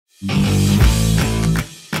Hello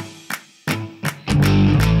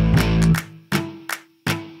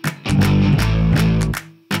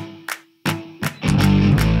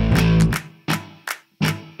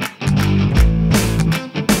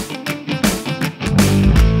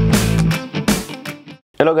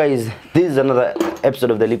guys, this is another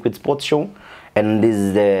episode of the Liquid Sports Show, and this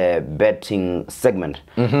is the betting segment.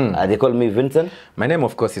 They call me Vincent. My name,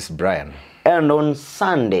 of course, is Brian. And on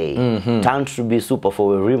Sunday, turned to be super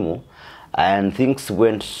for Remo, and things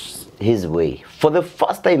went his way for the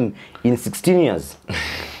first time in 16 years.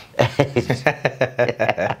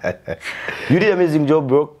 You did an amazing job,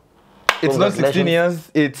 bro. It's not 16 years.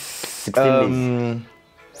 It's 16 days.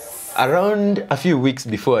 Around a few weeks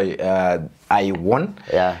before I won.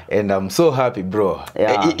 Yeah. And I'm so happy, bro.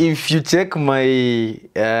 Yeah. If you check my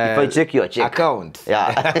if I check your check account,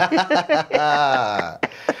 yeah.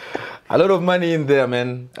 a lot of money in there,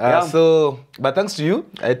 man. Yeah. So, but thanks to you,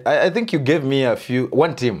 I think you gave me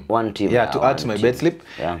one team. Yeah, to add to my Betslip.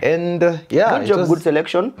 Yeah. And yeah, good job, good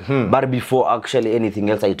selection. But before actually anything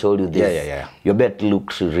else, I told you this. Yeah. Your bet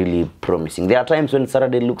looks really promising. There are times when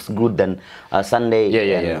Saturday looks good than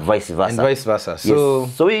Sunday, and vice versa. And vice versa. So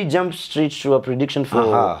we jump straight to a prediction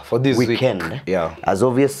for this weekend. Week. Yeah. As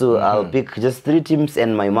obvious, so I'll pick just 3 teams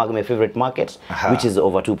and my favorite market, which is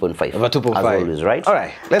over 2.5. Over 2.5. As always, right? All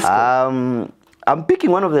right, let's go. I'm picking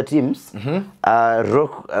one of the teams.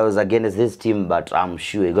 Rock was against this team, but I'm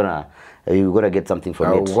sure you're gonna get something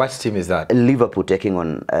from it. What team is that? Liverpool taking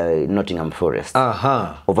on Nottingham Forest.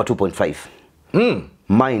 Over 2.5.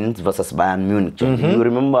 Mainz versus Bayern Munich. You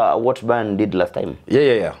remember what Bayern did last time?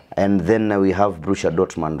 Yeah. And then we have Borussia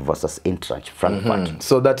Dortmund versus Eintracht Frankfurt.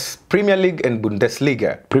 So that's Premier League and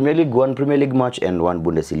Bundesliga. Premier League, 1 Premier League match and 1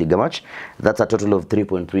 Bundesliga match. That's a total of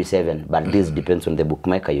 3.37. But this depends on the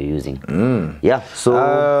bookmaker you're using. Yeah. So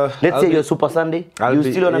let's say you're Super Sunday. You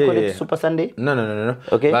still wanna call it Super Sunday? No.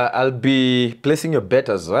 Okay. But I'll be placing your bet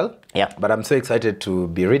as well. Yeah. But I'm so excited to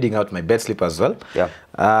be reading out my bet slip as well. Yeah.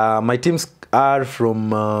 My teams are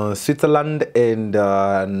from Switzerland and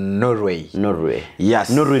Norway. Yes.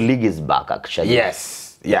 Norway League is back actually.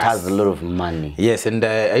 Yes. It has a lot of money. Yes, and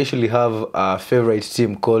I usually have a favorite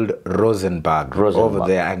team called Rosenborg over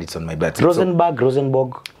there, and it's on my bet slip.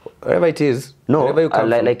 Rosenborg. Wherever it is. No, wherever you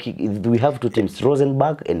come from. like we have 2 teams,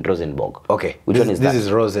 Rosenborg and Rosenborg. Okay. Which one is that? This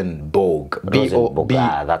is Rosenborg. That's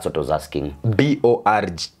what I was asking.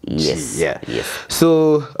 B-O-R-G. Yes. Yeah. Yes.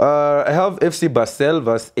 So I have FC Basel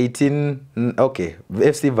versus 18. Okay.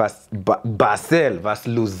 FC Basel versus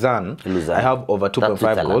Lausanne. I have over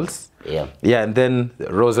 2.5 goals. Yeah. Yeah, and then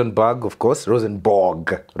Rosenborg, of course.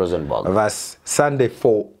 Rosenborg. Versus Sunday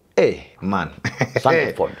 4. Hey, man.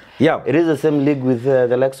 Sandford. Yeah. It is the same league with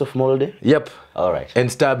the likes of Molde? Yep. All right.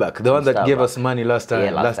 And Starbuck, the one that gave us money last time.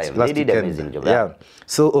 Yeah, last time. They did an amazing job. Yeah.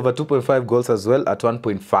 So over 2.5 goals as well at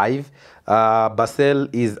 1.5. Basel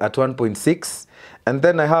is at 1.6. And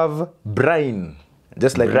then I have Brian.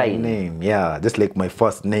 Just like my name. Yeah, just like my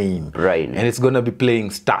first name. Brian. And it's going to be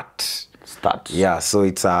playing Start. Yeah, so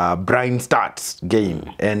it's a Brian Starts game.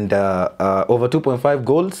 And over 2.5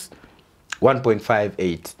 goals.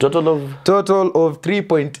 1.58. Total of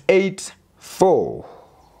 3.84.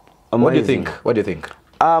 What do you think?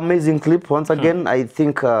 Amazing clip once again. I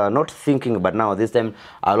think not thinking, but now this time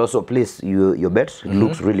I'll also place your bet. It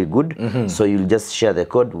looks really good. So you'll just share the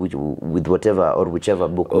code with whatever or whichever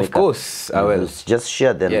bookmaker. Of course, I will. Just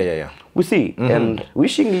share them. Yeah. We see. And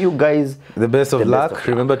wishing you guys the best of luck.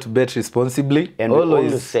 Remember to bet responsibly. And always we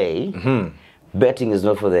always say betting is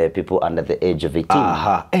not for the people under the age of 18.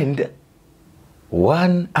 And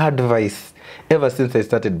one advice ever since I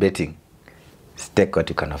started betting: stake what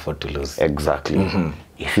you can afford to lose. Exactly.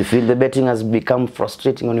 If you feel the betting has become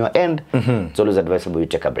frustrating on your end, it's always advisable you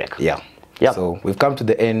take a break. Yeah. So we've come to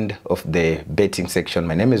the end of the betting section.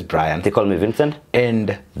 My name is Brian. They call me Vincent.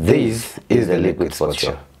 And this is the Liquid Sports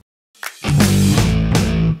Show.